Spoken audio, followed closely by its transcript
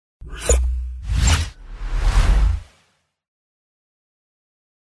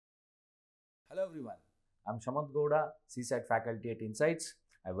everyone, I'm Shamanth CSAT faculty at Insights.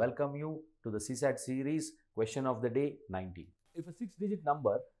 I welcome you to the CSAT series question of the day 19. If a 6-digit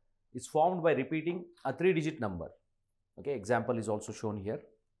number is formed by repeating a 3-digit number, okay, example is also shown here.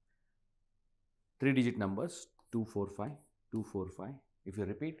 3-digit numbers 245, 245. If you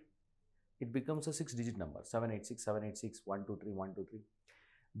repeat, it becomes a 6-digit number 786, 786, 123, 123.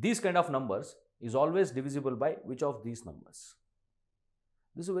 These kind of numbers is always divisible by which of these numbers?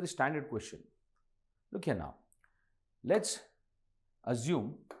 This is a very standard question. Look here now. Let's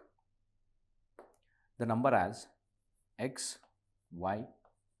assume the number as x, y,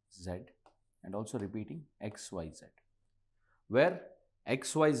 z and also repeating x, y, z, where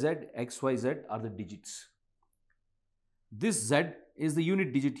x, y, z are the digits. This z is the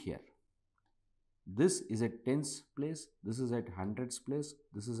unit digit here. This is at tens place, this is at hundreds place,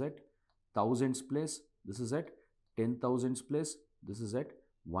 this is at thousands place, this is at 10,000s place, this is at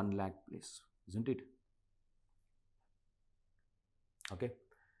 1 lakh place, isn't it? Okay.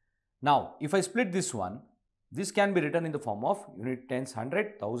 Now, if I split this one, this can be written in the form of unit tens,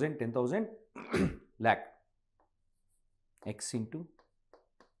 100, 1000, 10,000, lakh. X into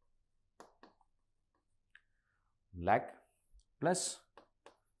lakh plus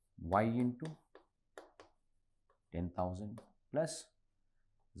y into 10,000 plus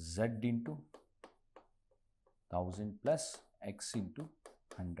z into 1000 plus x into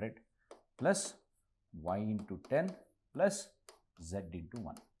 100 plus y into 10 plus z into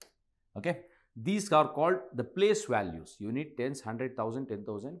 1. Okay. These are called the place values, unit, tens, 100, 1000,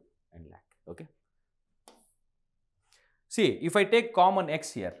 10,000 and lakh. Okay. See, if I take common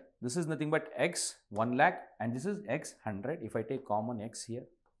x here, this is nothing but x 1 lakh and this is x 100. If I take common x here,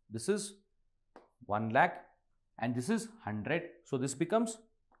 this is 1 lakh and this is 100. So, this becomes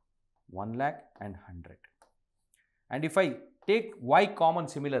 1 lakh and 100. And if I take y common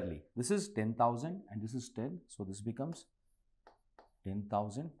similarly, this is 10,000 and this is 10. So, this becomes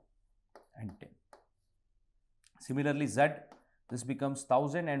 10,000 and 10. Similarly, z, this becomes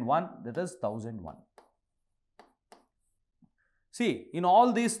 1001, that is 1001. See, in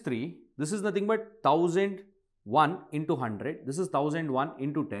all these three, this is nothing but 1001 into 100, this is 1001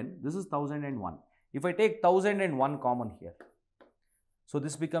 into 10, this is 1001. If I take 1001 common here, so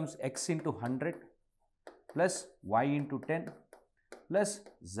this becomes x into 100 plus y into 10 plus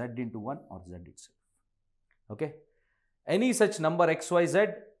z into 1 or z itself. Okay. Any such number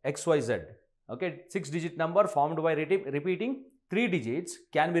xyz, okay, 6-digit number formed by repeating 3 digits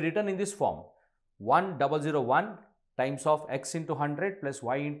can be written in this form 1001 times of x into 100 plus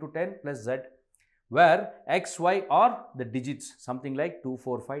y into 10 plus z, where x, y are the digits, something like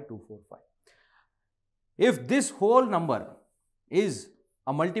 245, 245. If this whole number is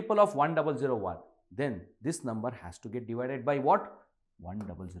a multiple of 1001, then this number has to get divided by what?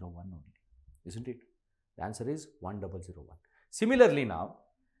 1001 only, isn't it? The answer is 1001. Similarly now,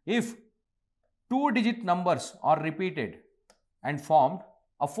 if 2-digit numbers are repeated and formed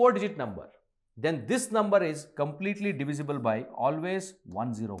a 4-digit number, then this number is completely divisible by always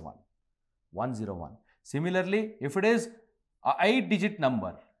 101. 101. Similarly, if it is a 8-digit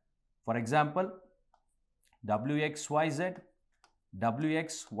number, for example, WXYZ,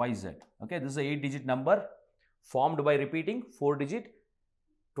 okay, this is a 8-digit number formed by repeating 4-digit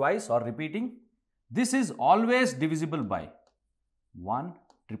twice or repeating. This is always divisible by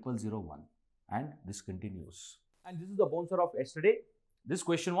 10001 and this continues. And this is the bouncer of yesterday. This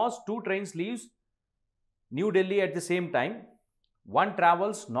question was 2 trains leaves New Delhi at the same time. One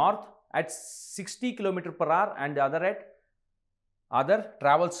travels north at 60 km per hour and the other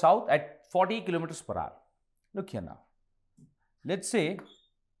travels south at 40 km per hour. Look here now. Let's say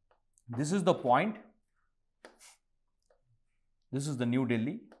this is the point. This is the New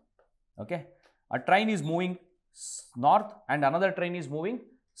Delhi. Okay. A train is moving north and another train is moving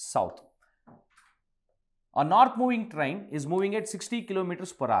south. A north moving train is moving at 60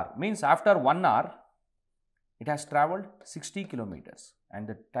 km per hour. Means after 1 hour, it has travelled 60 kilometers and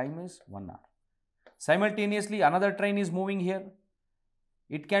the time is 1 hour. Simultaneously, another train is moving here.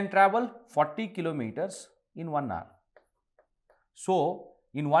 It can travel 40 kilometers in 1 hour. So,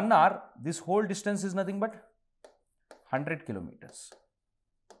 in 1 hour, this whole distance is nothing but 100 kilometers.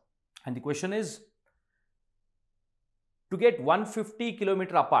 And the question is, to get 150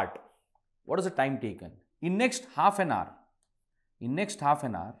 kilometer apart, what is the time taken? In next half an hour,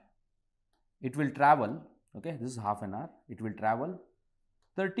 it will travel, okay, this is half an hour, it will travel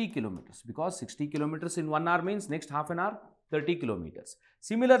 30 kilometers because 60 kilometers in 1 hour means next half an hour, 30 kilometers.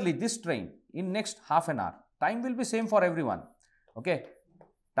 Similarly, this train in next half an hour, time will be same for everyone, okay,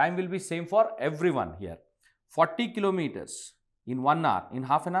 time will be same for everyone here. 40 kilometers in 1 hour, in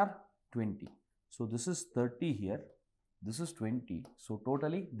half an hour, 20. So this is 30 here. This is 20. So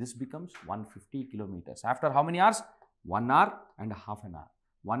totally this becomes 150 kilometers. After how many hours? 1 hour and half an hour.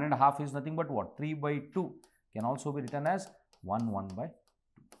 1.5 is nothing but what? 3 by 2 can also be written as 1 by 2.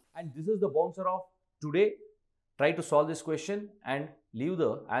 And this is the bouncer of today. Try to solve this question and leave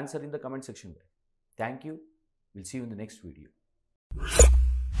the answer in the comment section. Thank you. We'll see you in the next video.